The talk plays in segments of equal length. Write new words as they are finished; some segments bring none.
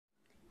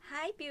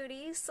Hi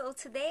beauties, so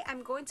today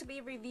I'm going to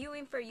be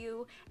reviewing for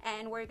you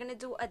and we're going to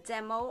do a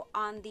demo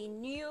on the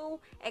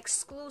new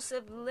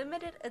exclusive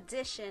limited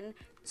edition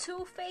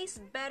Too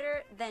Faced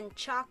Better Than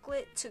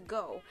Chocolate to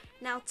Go.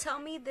 Now tell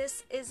me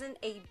this isn't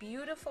a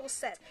beautiful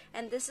set,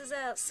 and this is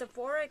a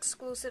Sephora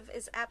exclusive.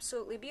 Is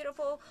absolutely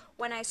beautiful.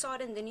 When I saw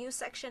it in the new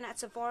section at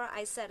Sephora,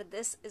 I said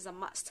this is a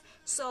must.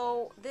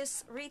 So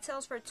this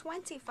retails for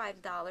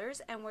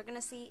 $25 and we're going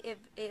to see if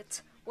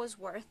it was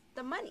worth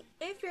the money.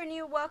 If you're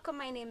new, welcome.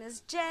 My name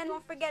is Jen.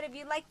 Don't forget, if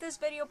you like this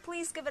video,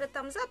 please give it a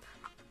thumbs up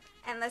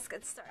and let's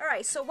get started.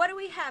 Alright, so what do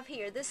we have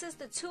here? This is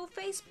the Too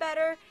Faced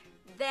Better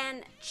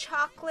Than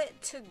Chocolate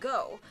to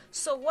Go.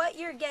 So what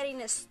you're getting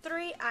is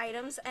 3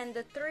 items, and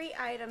the 3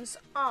 items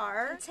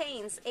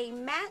contains a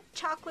matte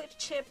chocolate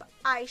chip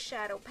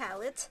eyeshadow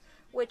palette,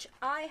 which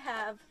I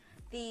have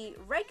the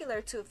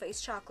regular Too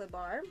Faced chocolate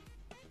bar.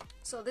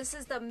 So this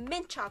is the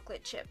mint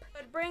chocolate chip.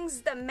 It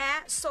brings the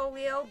matte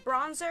Soleil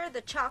bronzer, the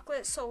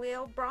chocolate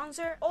Soleil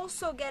bronzer.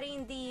 Also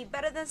getting the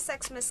Better Than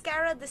Sex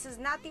mascara. This is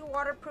not the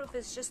waterproof,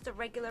 it's just the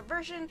regular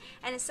version.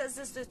 And it says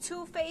this is the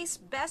Too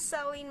Faced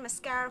best-selling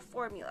mascara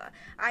formula.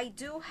 I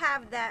do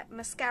have that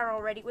mascara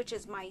already, which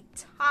is my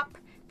top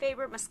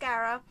favorite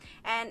mascara,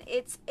 and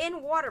it's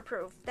in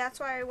waterproof. That's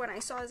why when I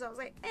saw this I was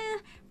like,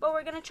 but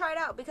we're gonna try it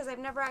out because I've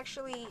never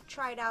actually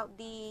tried out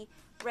the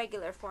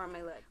regular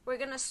formula. We're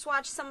gonna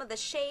swatch some of the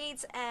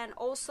shades and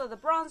also the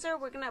bronzer.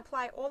 We're gonna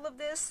apply all of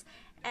this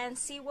and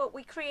see what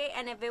we create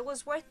and if it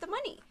was worth the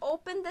money.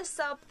 Open this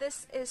up.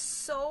 This is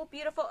so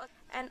beautiful,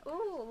 and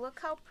ooh,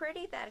 look how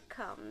pretty that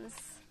comes.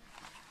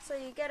 So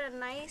you get a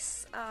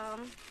nice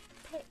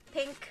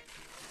pink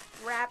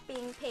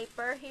wrapping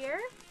paper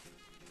here.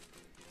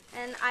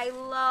 And I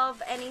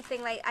love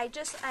anything like,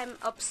 I'm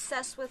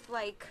obsessed with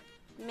like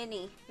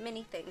mini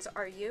things.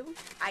 Are you?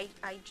 I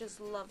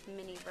just love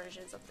mini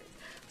versions of things.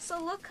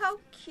 So look how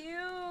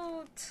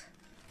cute.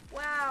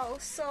 Wow.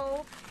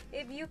 So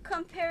if you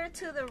compare it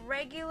to the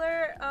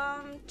regular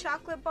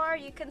chocolate bar,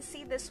 you can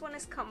see this one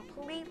is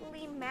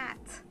completely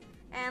matte.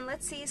 And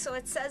let's see, so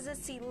it says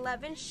it's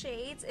 11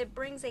 shades. It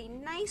brings a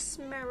nice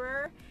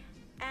mirror,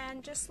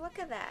 and just look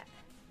at that.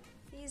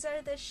 These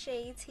are the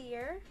shades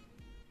here.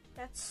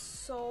 That's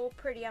so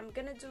pretty. I'm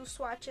gonna do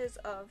swatches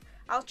of,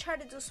 I'll try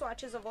to do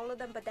swatches of all of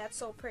them, but that's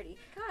so pretty.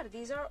 God,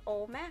 these are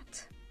all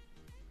matte.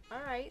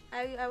 Alright,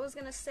 I was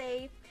gonna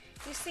say,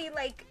 you see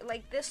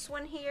like this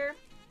one here,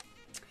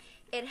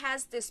 it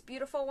has this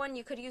beautiful one.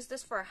 You could use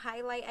this for a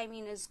highlight. I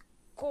mean, it's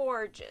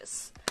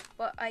gorgeous.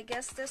 But I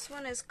guess this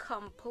one is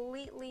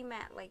completely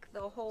matte, like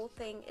the whole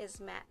thing is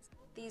matte.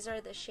 These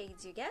are the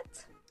shades you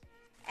get.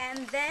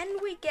 And then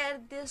we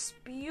get this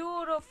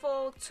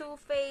beautiful Too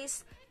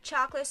Faced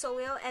chocolate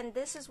Soleil, and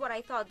this is what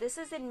I thought. This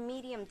is in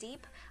medium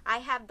deep. I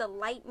have the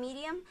light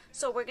medium,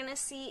 so we're gonna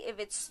see if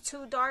it's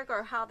too dark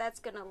or how that's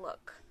gonna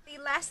look. The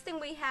last thing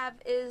we have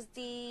is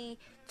the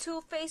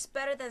Too Faced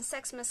Better Than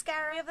Sex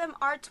mascara. Of them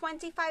are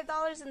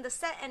 $25 in the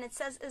set, and it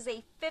says is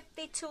a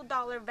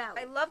 $52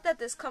 value. I love that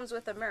this comes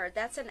with a mirror.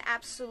 That's an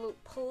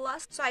absolute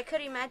plus. So I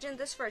could imagine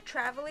this for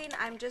traveling.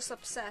 I'm just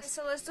obsessed.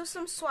 So let's do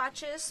some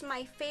swatches.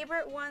 My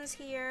favorite ones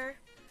here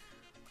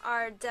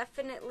are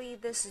definitely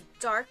this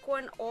dark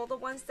one. All the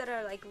ones that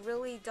are like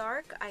really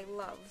dark, I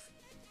love.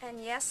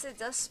 And yes, it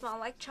does smell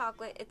like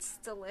chocolate. It's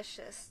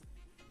delicious.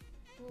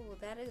 Ooh,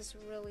 that is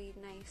really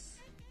nice.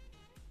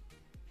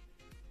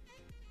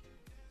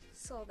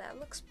 So that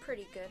looks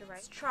pretty good, right?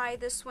 Let's try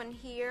this one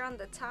here on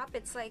the top.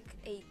 It's like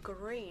a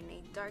green,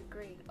 a dark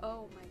green.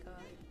 Oh my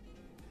god.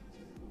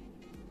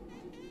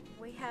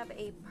 We have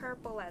a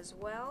purple as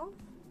well.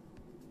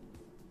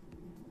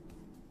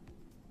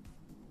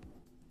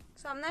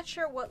 So I'm not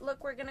sure what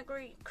look we're gonna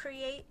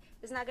create.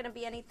 It's not gonna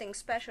be anything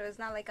special. It's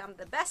not like I'm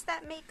the best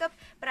at makeup,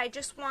 but I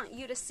just want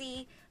you to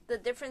see the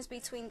difference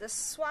between the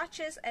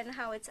swatches and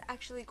how it's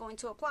actually going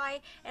to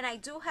apply. And I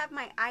do have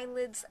my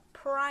eyelids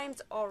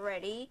primed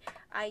already.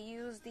 I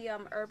use the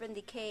Urban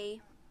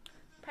Decay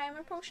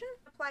primer potion.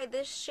 Apply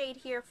this shade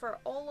here for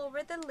all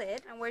over the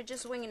lid, and we're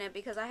just winging it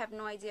because I have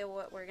no idea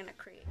what we're gonna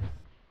create.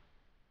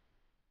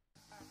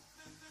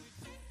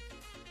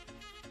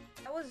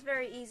 That was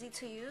very easy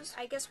to use.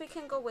 I guess we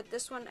can go with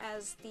this one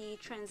as the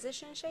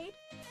transition shade.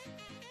 I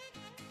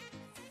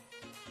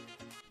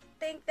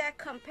think that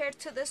compared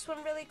to this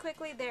one really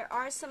quickly, there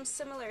are some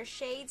similar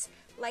shades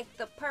like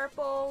the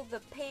purple,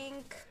 the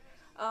pink,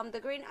 the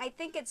green. I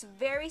think it's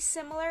very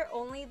similar,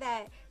 only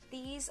that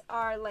these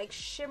are like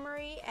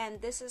shimmery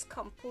and this is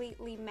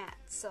completely matte.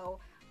 So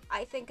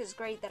I think it's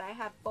great that I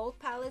have both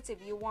palettes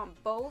if you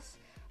want both.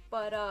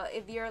 But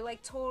if you're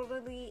like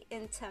totally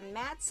into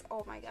mattes,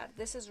 oh my god,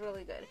 this is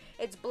really good.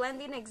 It's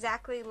blending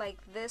exactly like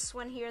this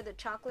one here, the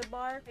chocolate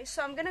bar. Okay,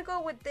 so I'm gonna go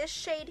with this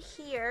shade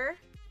here.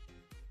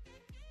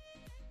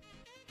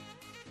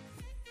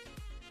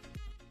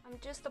 I'm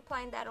just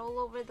applying that all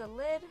over the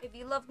lid. If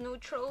you love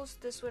neutrals,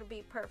 this would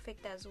be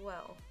perfect as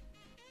well.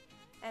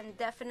 And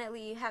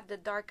definitely you have the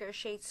darker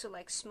shades to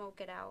like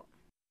smoke it out.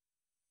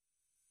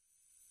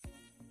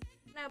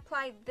 I'm gonna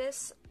apply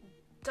this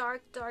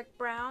dark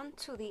brown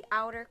to the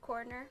outer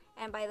corner.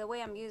 And by the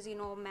way, I'm using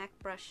all MAC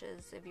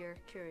brushes if you're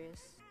curious.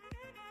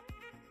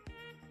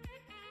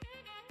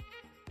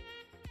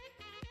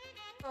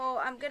 So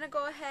I'm gonna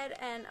go ahead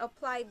and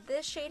apply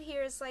this shade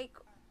here. It's like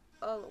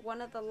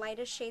one of the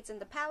lightest shades in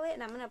the palette,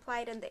 and I'm gonna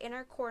apply it in the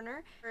inner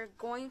corner. We're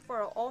going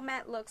for an all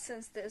matte look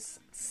since this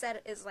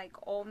set is like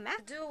all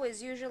matte. What I do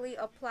is usually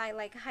apply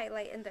like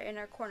highlight in the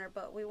inner corner,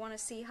 but we want to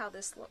see how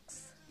this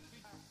looks.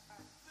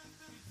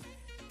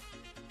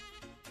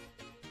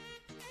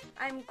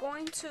 I'm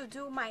going to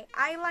do my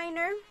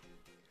eyeliner.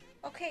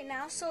 Okay,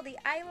 now so the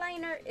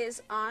eyeliner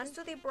is on. Let's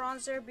do the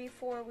bronzer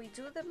before we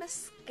do the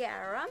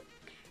mascara.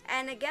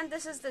 And again,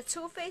 this is the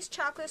Too Faced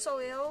Chocolate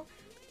Soleil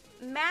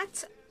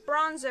Matte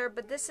Bronzer,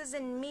 but this is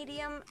in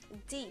medium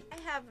deep.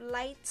 I have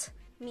light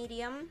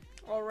medium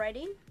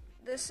already.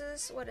 This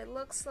is what it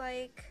looks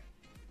like.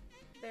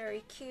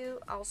 Very cute.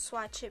 I'll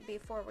swatch it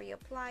before we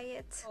apply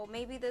it. Oh,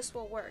 maybe this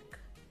will work.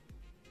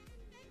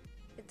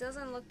 It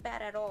doesn't look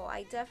bad at all.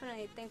 I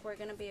definitely think we're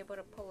gonna be able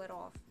to pull it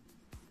off.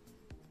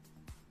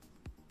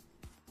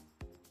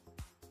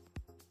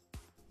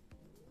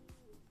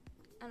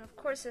 And of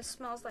course it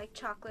smells like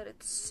chocolate.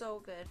 It's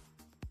so good.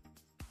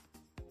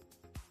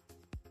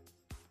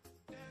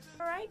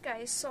 Alright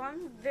guys, so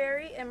I'm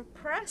very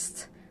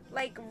impressed.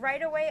 Like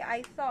right away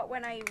I thought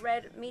when I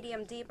read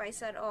medium deep, I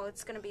said, oh,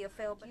 it's gonna be a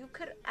fail, but you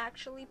could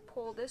actually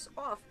pull this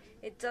off.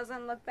 It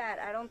doesn't look bad.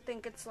 I don't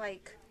think it's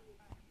like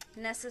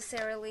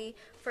necessarily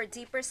for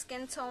deeper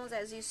skin tones.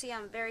 As you see,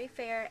 I'm very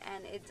fair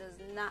and it does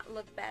not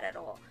look bad at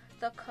all.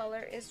 The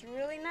color is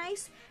really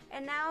nice.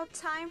 And now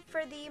time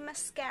for the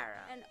mascara.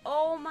 And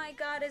oh my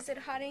god, is it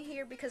hot in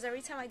here, because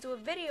every time I do a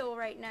video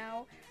right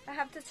now I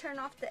have to turn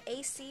off the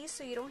AC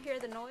so you don't hear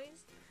the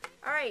noise.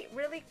 Alright,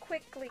 really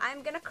quickly,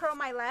 I'm gonna curl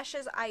my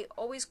lashes. I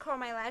always curl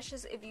my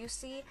lashes. If you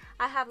see,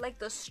 I have like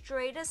the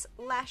straightest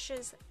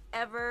lashes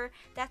ever.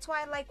 That's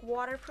why I like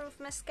waterproof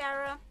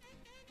mascara.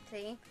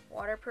 See,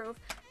 waterproof.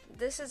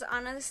 This is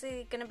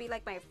honestly gonna be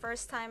like my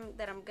first time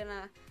that I'm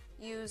gonna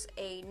use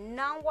a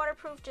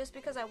non-waterproof, just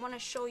because I want to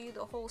show you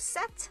the whole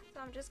set. So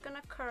I'm just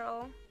gonna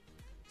curl.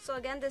 So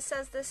again, this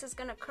says this is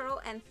gonna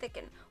curl and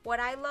thicken. What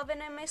I love in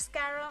a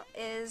mascara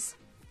is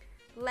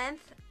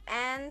length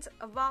and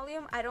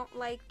volume. I don't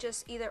like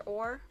just either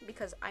or,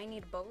 because I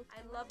need both.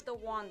 I love the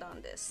wand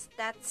on this.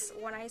 That's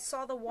when I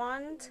saw the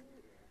wand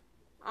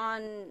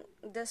on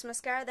this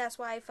mascara, that's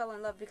why I fell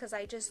in love, because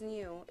I just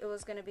knew it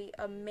was gonna be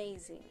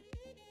amazing.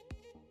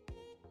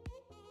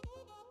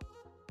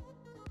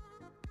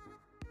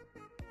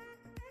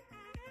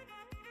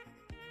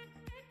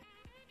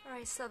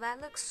 Alright, so that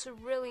looks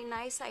really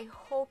nice. I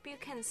hope you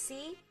can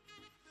see.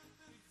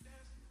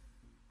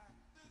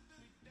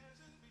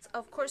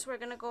 Of course, we're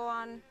gonna go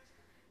on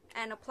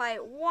and apply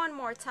it one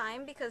more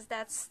time, because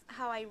that's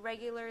how I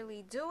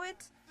regularly do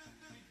it.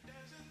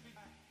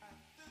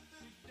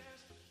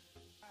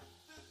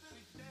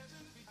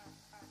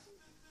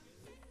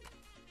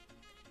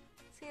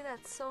 See,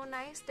 that's so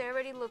nice. They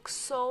already look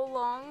so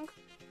long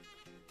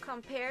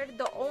compared.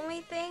 The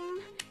only thing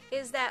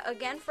is that,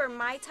 again, for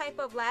my type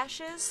of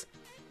lashes,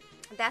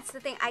 that's the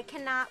thing, I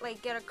cannot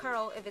like get a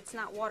curl if it's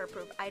not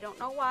waterproof. I don't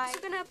know why.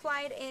 I'm gonna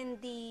apply it in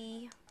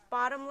the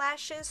bottom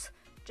lashes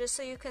just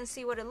so you can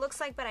see what it looks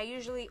like, but I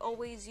usually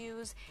always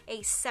use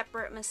a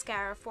separate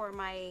mascara for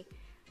my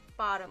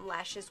bottom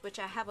lashes, which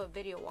I have a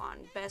video on,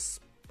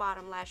 best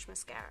bottom lash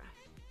mascara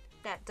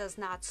that does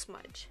not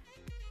smudge.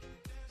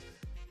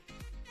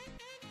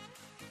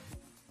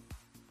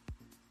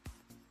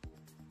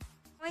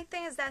 The only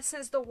thing is that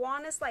since the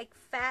wand is like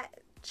fat,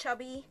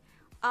 chubby,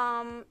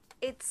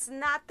 it's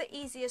not the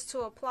easiest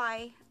to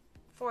apply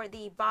for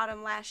the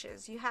bottom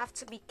lashes. You have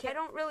to be careful.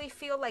 I don't really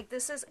feel like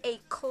this is a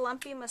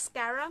clumpy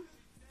mascara.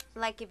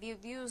 Like if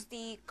you've used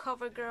the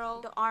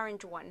CoverGirl, the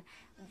orange one,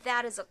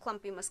 that is a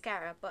clumpy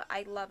mascara, but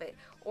I love it.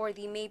 Or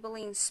the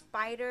Maybelline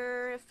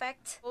Spider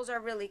Effect. Those are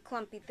really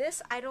clumpy.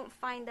 This, I don't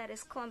find that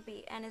is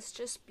clumpy, and it's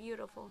just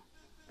beautiful.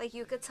 Like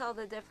you could tell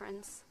the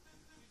difference.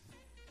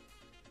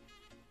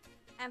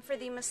 And for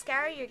the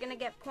mascara, you're going to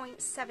get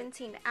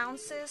 0.17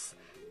 ounces.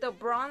 The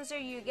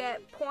bronzer, you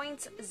get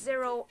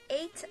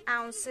 0.08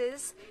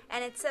 ounces.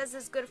 And it says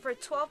it's good for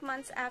 12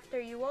 months after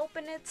you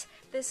open it.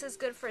 This is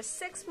good for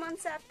 6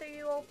 months after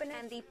you open it.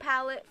 And the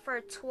palette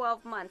for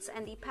 12 months.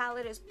 And the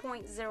palette is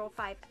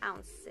 0.05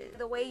 ounces.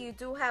 The way you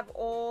do have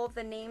all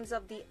the names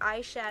of the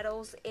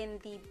eyeshadows in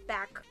the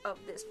back of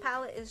this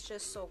palette is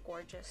just so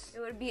gorgeous.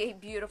 It would be a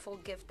beautiful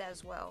gift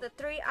as well. The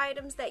 3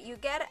 items that you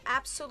get,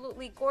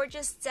 absolutely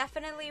gorgeous.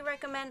 Definitely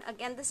recommend.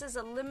 Again, this is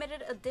a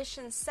limited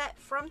edition set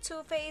from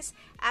Too Faced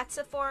at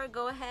Sephora.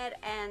 Go ahead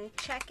and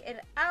check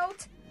it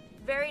out.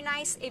 Very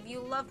nice. If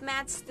you love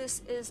mattes,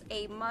 this is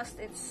a must.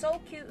 It's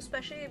so cute,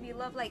 especially if you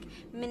love like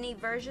mini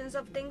versions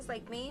of things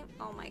like me.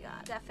 Oh my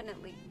god,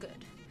 definitely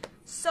good.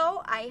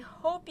 So I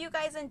hope you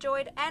guys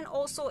enjoyed, and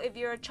also if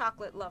you're a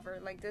chocolate lover,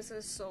 like, this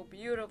is so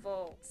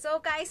beautiful. So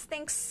guys,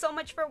 thanks so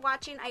much for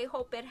watching. I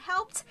hope it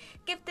helped.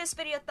 Give this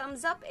video a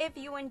thumbs up if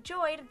you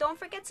enjoyed. Don't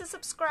forget to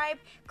subscribe,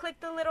 click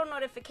the little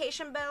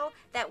notification bell,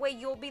 that way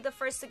you'll be the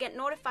first to get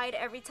notified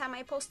every time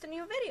I post a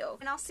new video.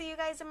 And I'll see you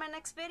guys in my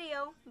next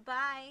video.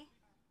 Bye.